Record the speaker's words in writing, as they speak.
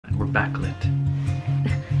backlit.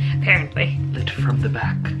 Apparently. Lit from the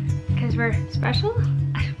back. Because we're special?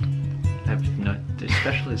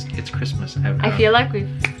 Special is, it's Christmas. I feel like we've,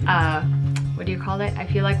 what do you call it? I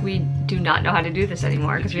feel like we do not know how to do this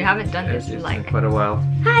anymore because we haven't done this in like quite a while.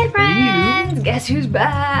 Hi friends! Guess who's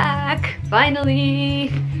back?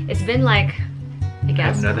 Finally! It's been like, I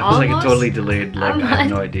guess, that was like a totally delayed, like I have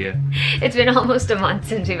no idea. It's been almost a month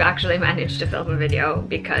since we've actually managed to film a video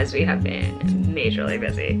because we have been majorly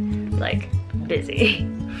busy. Like, busy.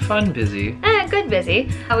 Fun busy. Good busy.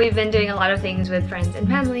 We've been doing a lot of things with friends and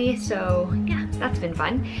family, so yeah, that's been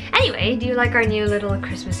fun. Anyway, do you like our new little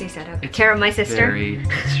Christmassy setup? Tara, my sister.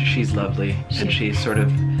 She's lovely, and she's sort of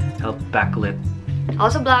helped backlit.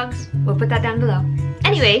 Also blogs, we'll put that down below.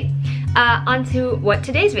 Anyway, on to what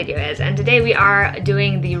today's video is, and today we are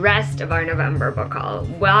doing the rest of our November book haul.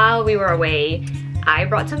 While we were away, I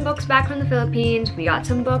brought some books back from the Philippines. We got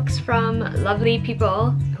some books from lovely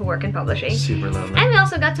people who work in publishing. Super lovely. And we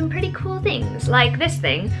also got some pretty cool things, like this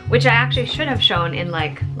thing, which I actually should have shown in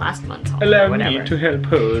like last month's haul. Allow me to help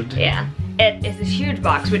hold. Yeah. It is this huge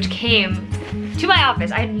box which came to my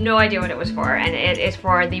office. I had no idea what it was for, and it is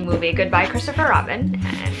for the movie Goodbye Christopher Robin.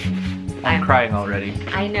 And I'm crying already.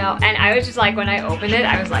 I know, and I was just like, when I opened it,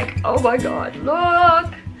 I was like, oh my god,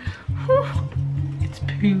 look! Whew. It's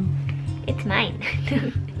poo. It's mine.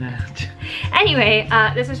 Anyway,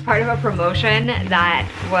 this is part of a promotion that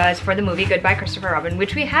was for the movie Goodbye Christopher Robin,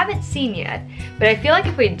 which we haven't seen yet, but I feel like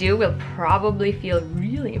if we do, we'll probably feel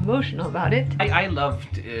really emotional about it. I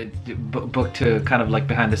loved book to kind of like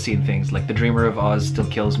behind the scene things, like The Dreamer of Oz Still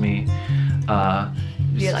Kills Me.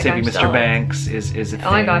 Saving Mr. Banks is a thing.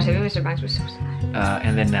 Oh my gosh, Saving Mr. Banks was so sad.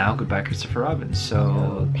 And then now Goodbye Christopher Robin.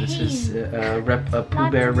 So this is a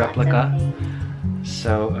Pooh Bear replica.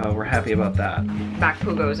 So we're happy about that. Back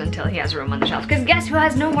Pooh goes until he has room on the shelf. Because guess who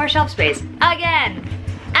has no more shelf space? Again!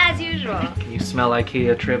 As usual. Can you smell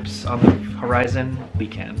IKEA trips on the horizon? We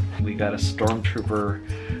can. We got a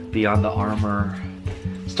Stormtrooper Beyond the Armor.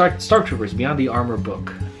 Stormtroopers Beyond the Armor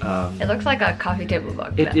book. It looks like a coffee table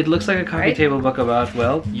book. It looks like a coffee table book about,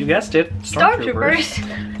 well, you guessed it, Stormtroopers.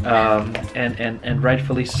 And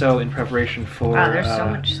rightfully so, in preparation for. Wow, there's so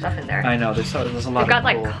much stuff in there. I know, there's a lot. They've got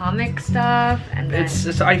like comic stuff, and then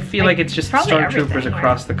I feel like it's just Stormtroopers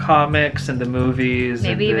across the comics and the movies.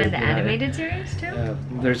 Maybe even the animated series too.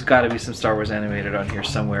 There's got to be some Star Wars animated on here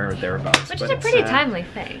somewhere or thereabouts. Which is a pretty timely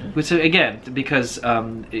thing. Which again, because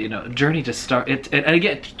you know, Journey to Star. And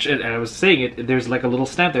again, and I was saying it. There's like a little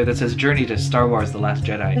stamp there that says Journey to Star Wars: The Last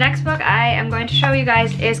Jedi. The next book I am going to show you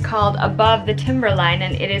guys is called Above the Timberline,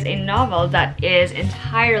 and it is a novel that is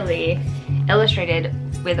entirely illustrated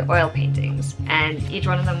with oil paintings, and each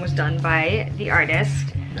one of them was done by the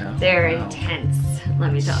artist. They're intense,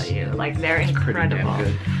 let me tell you. Like, they're incredible.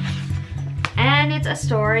 Good. And it's a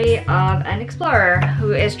story of an explorer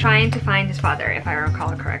who is trying to find his father, if I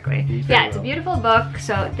recall correctly. Yeah, it's a beautiful book,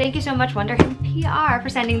 so thank you so much Wonder Him PR for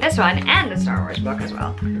sending this one and the Star Wars book as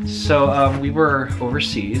well. So we were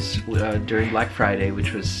overseas during Black Friday,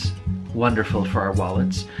 which was wonderful for our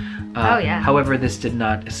wallets. Oh yeah. However, this did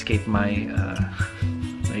not escape my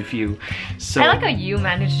my view. So I like how you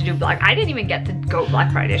managed to do Black. I didn't even get to go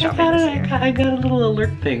Black Friday shopping this year. I got a little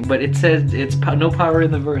alert thing, but it says it's No Power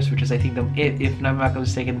in the Verse, which is I think if I'm not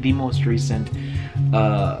mistaken, the most recent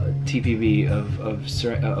TPB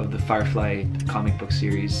of the Firefly comic book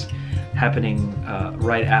series, happening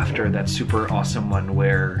right after that super awesome one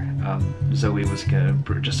where Zoe was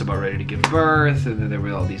just about ready to give birth, and then there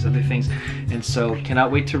were all these other things, and so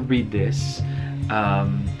cannot wait to read this.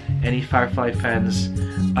 Any Firefly fans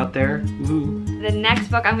out there? Woo. The next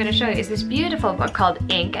book I'm going to show you is this beautiful book called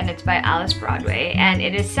Ink, and it's by Alice Broadway, and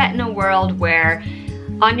it is set in a world where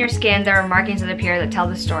on your skin there are markings that appear that tell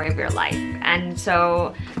the story of your life. And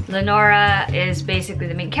so Lenora is basically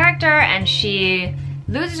the main character, and she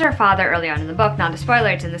loses her father early on in the book. Not a spoiler,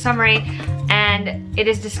 it's in the summary. And it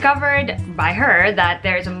is discovered by her that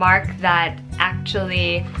there is a mark that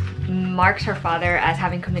actually marks her father as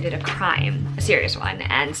having committed a crime, a serious one,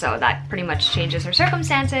 and so that pretty much changes her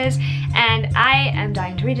circumstances, and I am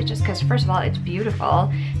dying to read it just because, first of all, it's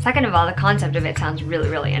beautiful, second of all, the concept of it sounds really,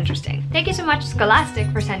 really interesting. Thank you so much, Scholastic,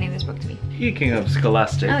 for sending this book to me. Speaking of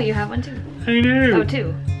Scholastic. Oh, you have one too? I know. Oh,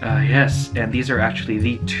 two. Yes, and these are actually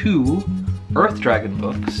the two Earth Dragon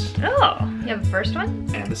books. Oh, you have the first one?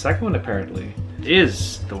 And the second one, apparently,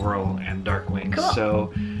 is The Whirl and Darkwing. Cool.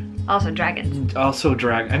 So also dragons. Also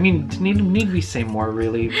I mean, need we say more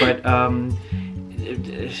really? But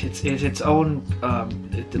it's its own.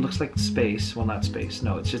 It looks like space. Well, not space.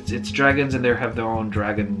 No, it's dragons, and they have their own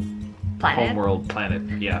dragon homeworld planet.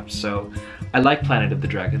 Yeah. So I like Planet of the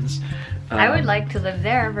Dragons. I would like to live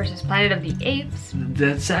there versus Planet of the Apes.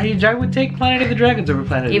 I would take Planet of the Dragons over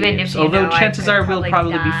Planet of the Apes. If you Although know, chances are we'll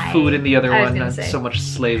probably die. be food in the other I was one, gonna not say. so much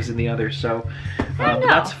slaves in the other. So I don't know.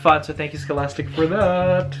 that's fun. So thank you, Scholastic, for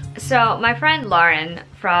that. So my friend Lauren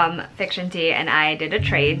from Fiction Tea and I did a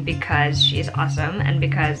trade because she's awesome and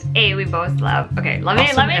because we both love. Okay, let me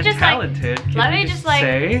just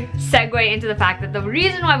say segue into the fact that the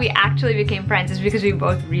reason why we actually became friends is because we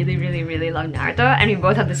both really love Naruto, and we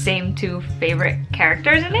both have the same 2 favorite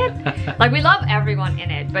characters in it. Like, we love everyone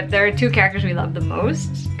in it, but there are 2 characters we love the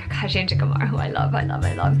most: Kakashi and Shikamaru, who I love.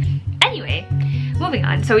 Anyway, moving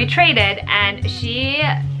on. So we traded, and she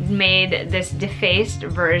made this defaced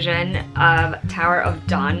version of Tower of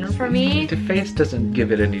Dawn for me. Defaced doesn't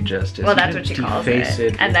give it any justice. Well, that's what she calls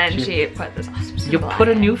it. And then she put this awesome You symbol put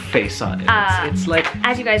a on it. new face on it. It's like...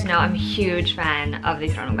 As you guys know, I'm a huge fan of the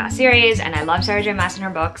Throne of Glass series, and I love Sarah J Maas and her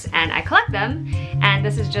books, and I collect them, and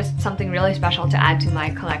this is just something really special to add to my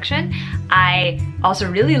collection. I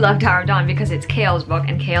also really love Tower of Dawn because it's Kale's book,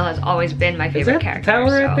 and Kale has always been my favorite character. Is that the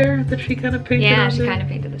tower right there that she kind of painted? Yeah, on she there? kind of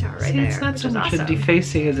painted the tower right there. It's not so much awesome. a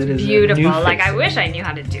defacing as it is Beautiful. a new Like, I facing. wish I knew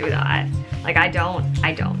how to do that. Like, I don't.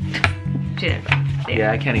 She didn't.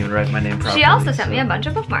 Yeah, I can't even write my name properly. She also sent me a bunch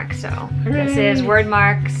of bookmarks, so Hooray. this is word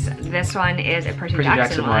marks. This one is a Percy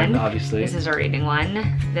Jackson one. Obviously. This is a reading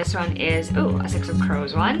one. This one is, a Six of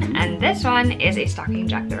Crows one. And this one is a Stalking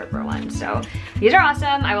Jack the Ripper one. So these are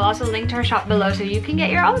awesome. I will also link to her shop below so you can get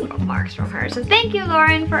your own bookmarks from her. So thank you,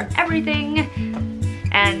 Lauren, for everything.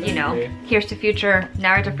 And, you know, here's to future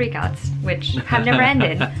Naruto freakouts, which have never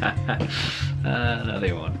ended. No,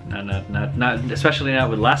 they won't. Not especially not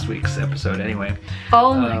with last week's episode. Anyway.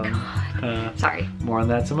 Oh my god. Sorry. More on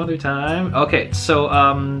that some other time. Okay, so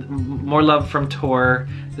more love from Tor.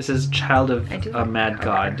 This is Child of a Mad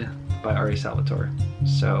God by Ari Salvatore.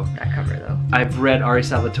 So that cover though. I've read Ari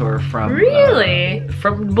Salvatore from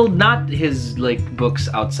well, not his like books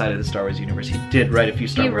outside of the Star Wars universe. He did write a few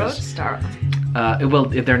Star Wars. He wrote Star Wars. Well,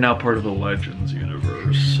 they're now part of the Legends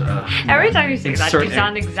universe. Every time you say that, you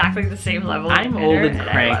sound exactly the same level. I'm old and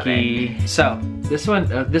cranky. So this one,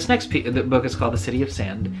 this next the book is called The City of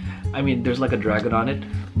Sand. I mean, there's like a dragon on it,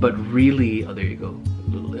 but really, oh, there you go.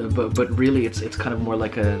 But really, it's kind of more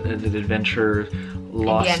like an adventure,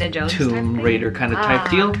 lost Tomb Raider kind of type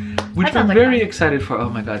deal, which I'm very excited for. Oh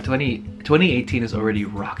my god, 2018 is already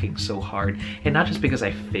rocking so hard, and not just because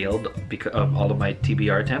I failed because of all of my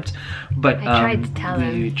TBR attempts, but I tried to tell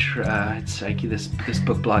him. It's like this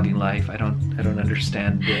book blogging life. I don't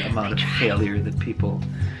understand the amount of failure that people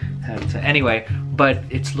have. Anyway, but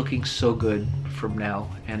it's looking so good from now,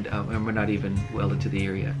 and we're not even well into the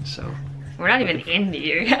year yet, so. We're not even in the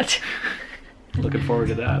year yet. Looking forward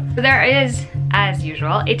to that. There is, as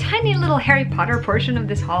usual, a tiny little Harry Potter portion of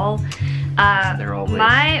this haul. There always.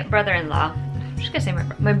 My brother-in-law, I'm just gonna say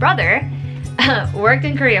my brother, worked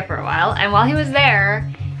in Korea for a while, and while he was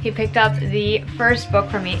there, he picked up the first book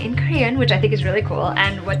for me in Korean, which I think is really cool.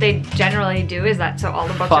 And what they generally do is that, so all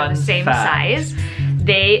the books are the same size.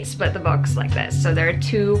 They split the books like this, so there are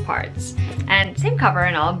 2 parts and same cover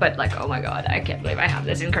and all, but like, oh my god, I can't believe I have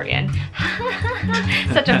this in Korean.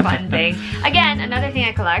 Such a fun thing. Again, another thing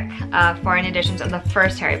I collect, foreign editions of the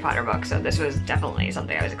first Harry Potter book, so this was definitely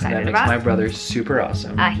something I was excited about. That makes my brother super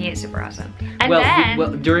awesome. He is super awesome. And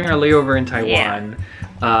well, during our layover in Taiwan,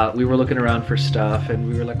 we were looking around for stuff, and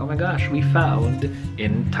we were like, oh my gosh, we found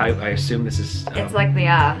in Taiwan, I assume this is... it's like the,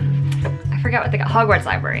 I forget what they got, Hogwarts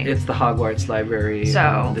Library. It's the Hogwarts Library,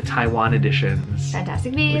 so the Taiwan editions.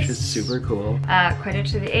 Fantastic Beasts. Which is super cool.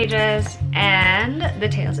 Quidditch Through the Ages, and The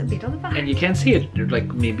Tales of Beetle the Bard. And you can't see it,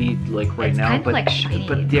 like, maybe, like, right now, kind of like shiny,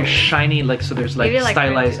 but they're shiny, like, so there's, like,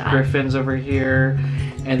 stylized griffins over here,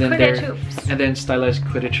 and then Quidditch then stylized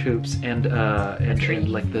Quidditch hoops, and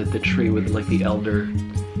like, the tree with, like, the elder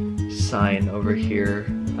sign over here.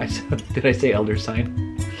 Did I say elder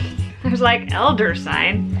sign? There's like elder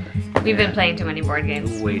sign. We've been playing too many board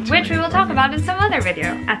games, which we will talk about in some other video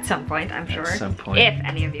at some point, I'm sure. At some point. If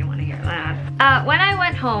any of you want to hear that. When I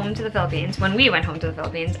went home to the Philippines, when we went home to the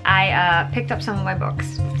Philippines, I picked up some of my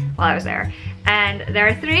books while I was there. And there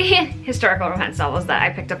are 3 historical romance novels that I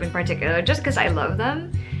picked up in particular just because I love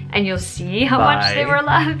them. And you'll see how much they were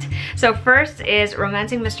loved. So first is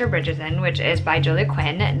Romancing Mr. Bridgerton, which is by Julia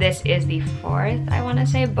Quinn. This is the 4th, I want to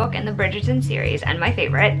say, book in the Bridgerton series, and my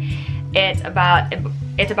favorite. It's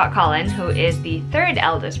about Colin, who is the 3rd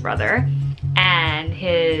eldest brother, and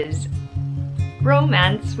his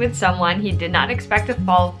romance with someone he did not expect to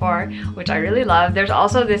fall for, which I really love. There's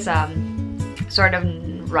also this sort of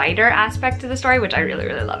writer aspect to the story, which I really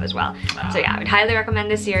love as well. So yeah, I would highly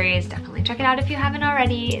recommend this series. Definitely check it out if you haven't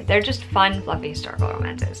already. They're just fun, fluffy historical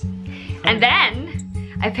romances. And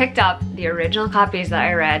then I picked up the original copies that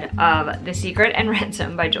I read of The Secret and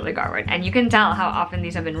Ransom by Julie Garwood. And you can tell how often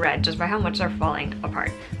these have been read just by how much they're falling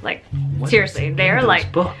apart. Like, seriously, they are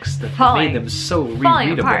like books that falling, made them so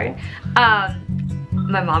falling rereadable. apart.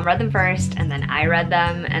 My mom read them first, and then I read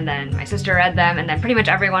them, and then my sister read them, and then pretty much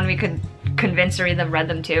everyone we could convince to read them read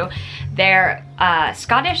them too. They're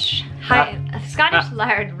Scottish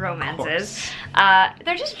layered romances.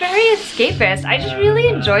 They're just very escapist. I just really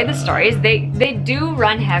enjoy the stories. They do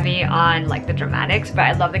run heavy on like the dramatics, but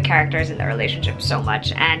I love the characters and their relationships so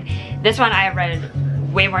much. And this one I have read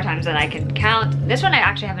way more times than I can count. This one I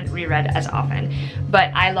actually haven't reread as often,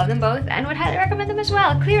 but I love them both and would highly recommend them as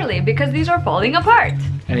well, clearly, because these are falling apart.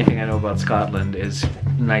 Anything I know about Scotland is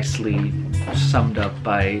nicely summed up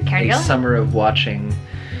by Carry a on. summer of watching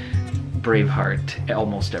Braveheart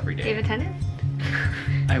almost every day. David Tennant?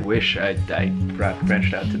 I wish I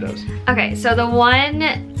branched out to those. Okay, so the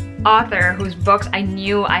one author whose books I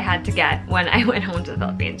knew I had to get when I went home to the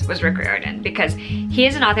Philippines was Rick Riordan, because he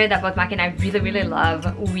is an author that both Maki and I really, really love.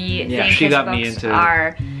 We think she his got me books into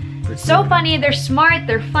are so funny, they're smart,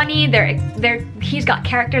 they're funny, he's got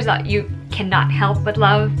characters that you cannot help but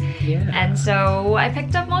love. Yeah. And so I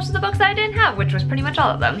picked up most of the books that I didn't have, which was pretty much all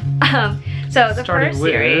of them. So the Starting first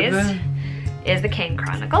with- series is the Kane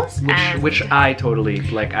Chronicles. Which I totally,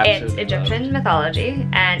 like, absolutely It's Egyptian mythology,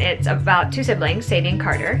 and it's about two siblings, Sadie and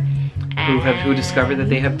Carter. who discover that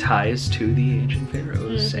they have ties to the ancient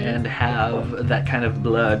pharaohs and have that kind of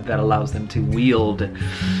blood that allows them to wield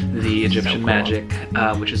the Egyptian cool. magic,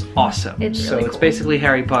 which is awesome. It's so really it's cool. basically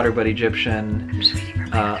Harry Potter but Egyptian, I'm just waiting for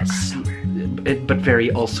my other crossover. but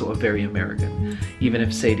very American. Even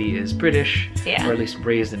if Sadie is British, Yeah. or at least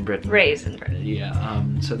raised in Britain. Raised in Britain. Yeah.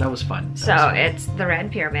 So that was fun. So it's the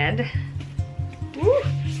Red Pyramid,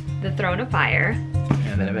 the Throne of Fire,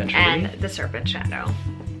 and then eventually. and the Serpent Shadow,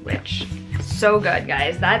 which so good,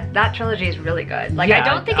 guys. That trilogy is really good. Like, Yeah, I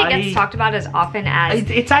don't think it gets talked about as often as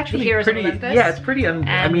It's actually the Heroes pretty. of Olympus. Yeah, it's pretty. I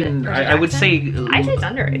and mean, Percy I would say. Jackson. I'd say it's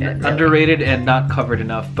underrated. Really. Underrated and not covered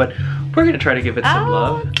enough, but we're gonna try to give it some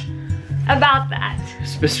love. About that.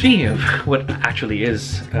 Speaking of what actually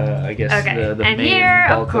is, I guess Okay, the and main here,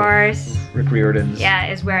 of bulk course, Rick Riordan's. yeah,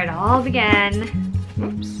 is where it all began.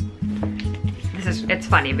 Oops. It's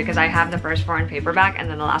funny because I have the first four in paperback and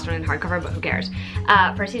then the last one in hardcover, but who cares?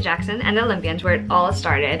 Percy Jackson and the Olympians, where it all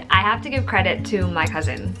started. I have to give credit to my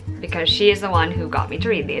cousin because she is the one who got me to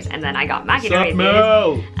read these, and then I got Maggie to read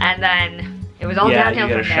these, and then it was all downhill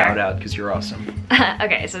you from gotta there. shout out because you're awesome.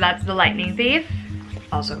 Okay, so that's The Lightning Thief,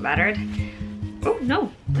 also battered. Oh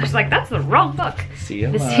no, I was like, that's the wrong book. Sea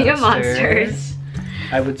of The Sea of Monsters.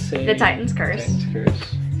 I would say The Titan's Curse. Titan's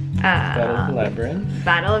Curse. Battle of the Labyrinth.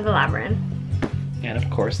 Battle of the Labyrinth. And of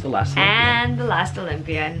course, The Last Olympian. And The Last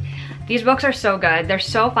Olympian. These books are so good. They're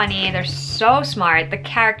so funny. They're so smart. The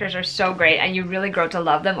characters are so great, and you really grow to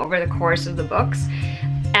love them over the course of the books.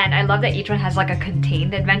 And I love that each one has like a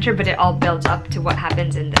contained adventure, but it all builds up to what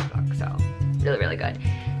happens in this book. So really, really good.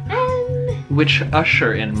 And Which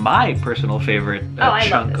usher in my personal favorite I love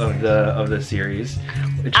chunk this of the series.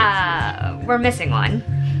 Which is, we're missing one.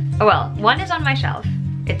 Oh, well, one is on my shelf.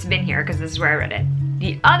 It's been here because this is where I read it.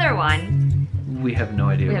 The other one, we have no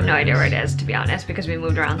idea. we have no idea where it is, to be honest, because we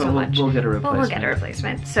moved around so much. We'll get a But replacement. we'll get a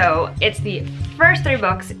replacement. So it's the first 3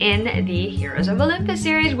 books in the Heroes of Olympus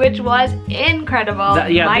series, which was incredible.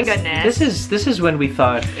 My goodness. This is when we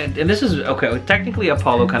thought, and this is okay. Technically,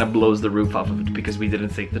 Apollo kind of blows the roof off of it because we didn't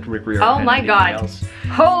think that Rick Riordan Oh had my anything God. else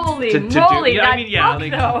Holy to moly, do. Yeah, that I mean, yeah, book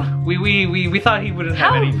like, though. we thought he wouldn't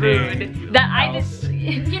How have anything. rude. That I else. just,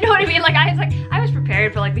 you know what I mean? Like I was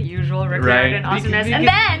prepared for like the usual Rick Riordan awesomeness, and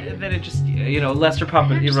then it just, Lester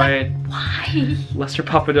Papadopoulos, right? why? Lester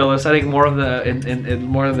Papadopoulos. I think more of the in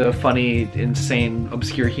more of the funny, insane,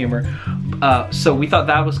 obscure humor. So we thought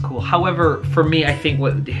that was cool. However, for me, I think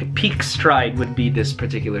what peak stride would be this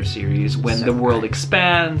particular series when So the world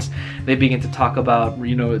expands. They begin to talk about,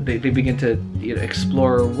 they begin to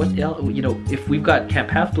explore what else, if we've got Camp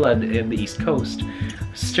Half-Blood in the East Coast,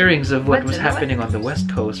 stirrings of what What's was in the happening West on the West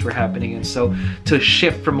Coast were happening, and so to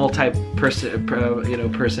shift from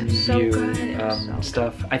person So view good, so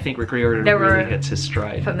stuff, I think Rick Riordan There really were hits his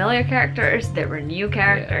stride. Familiar characters, there were new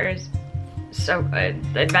characters. So good.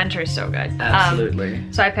 The adventure is so good. Absolutely.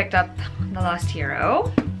 So I picked up The Lost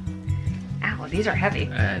Hero. Ow, these are heavy.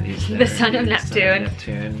 And he's The there. Son of He's the Son of Neptune.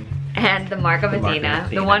 Neptune. And The Mark of The Mark of Athena. The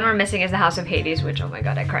Athena. one we're missing is The House of Hades, which, oh my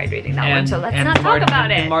god, I cried reading that one. And- So let's and not the talk about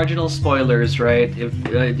the it. marginal spoilers, right?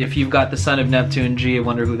 If you've got the Son of Neptune, gee, I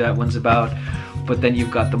wonder who that one's about. But then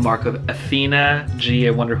you've got the Mark of Athena, gee,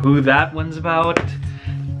 I wonder who that one's about.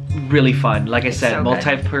 really fun. Like I It's said, so good.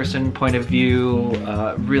 multi-person point of view,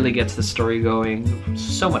 really gets the story going.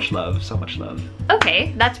 So much love, so much love.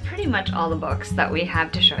 Okay, that's pretty much all the books that we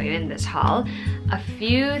have to show you in this haul. A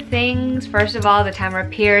few things. First of all, the Tamara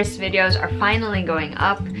Pierce videos are finally going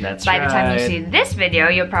up. That's By the time you right. see this video,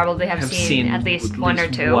 you'll probably have seen at least one or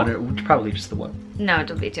two. Probably just the one. No,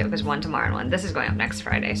 it'll be two, because one tomorrow and one. This is going up next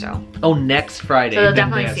Friday, so. Oh, next Friday. So they'll Then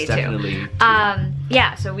definitely yes, see definitely two.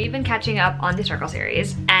 Yeah, so we've been catching up on the Circle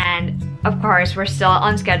series, and of course, we're still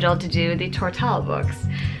on schedule to do the Tortell books.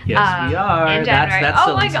 Yes, we are. In January. That's oh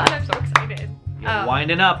still my in god, I'm so excited. You're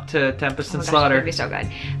winding up to Tempest Oh and my gosh, Slaughter. it's gonna be so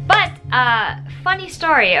good. But funny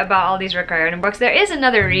story about all these Rick Riordan books. There is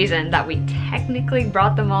another reason that we technically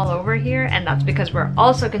brought them all over here, and that's because we're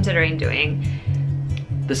also considering doing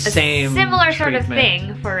The a same similar sort of treatment.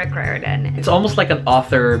 thing for Rick Riordan. It's almost like an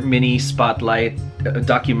author mini spotlight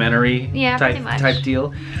documentary Yeah, pretty much. type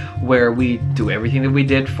deal, where we do everything that we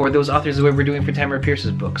did for those authors that we were doing for Tamara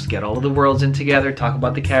Pierce's books. Get all of the worlds in together, talk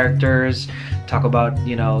about the characters, talk about,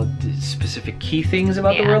 you know, the specific key things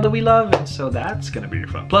about the Yeah. world that we love, and so that's gonna be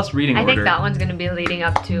fun. Plus reading I order. think that one's gonna be leading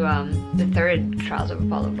up to the third Trials of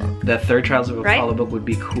Apollo book. The third Trials of Right? Apollo book would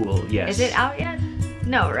be cool. Yes. Is it out yet?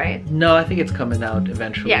 No, right? No, I think it's coming out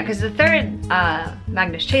eventually. Yeah, because the third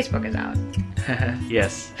Magnus Chase book is out.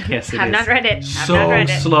 yes, yes, it is. Have not read it. Have So not read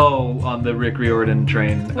it. slow on the Rick Riordan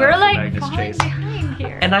train. We're for like Magnus falling Chase. behind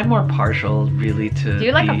here. And I'm more partial, really, to. Do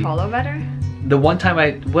you like the, Apollo better? The one time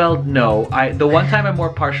the one time I'm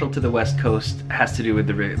more partial to the West Coast has to do with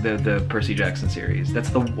the Percy Jackson series. That's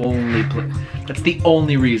the only that's the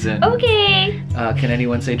only reason. Okay. Can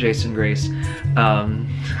anyone say Jason Grace?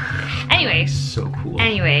 Anyway. So cool.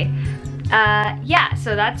 Anyway, yeah,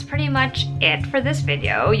 so that's pretty much it for this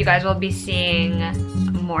video. You guys will be seeing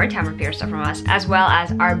more Tamara Pierce stuff from us, as well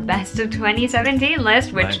as our best of 2017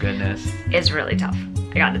 list, My which goodness. is really tough.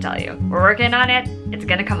 I gotta tell you. We're working on it. It's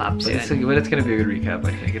gonna come up But soon. it's gonna be a good recap,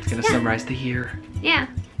 I think. It's gonna summarize the year. Yeah.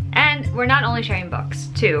 And we're not only sharing books,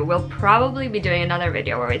 too. We'll probably be doing another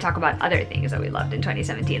video where we talk about other things that we loved in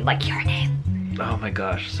 2017, like Your Name. Oh my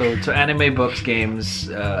gosh. So anime, books, games,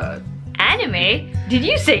 Anime? Did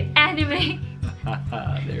you say anime? there,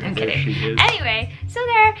 I'm there kidding. she is. Anyway, so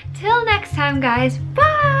there. Till next time, guys.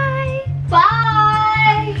 Bye! Bye.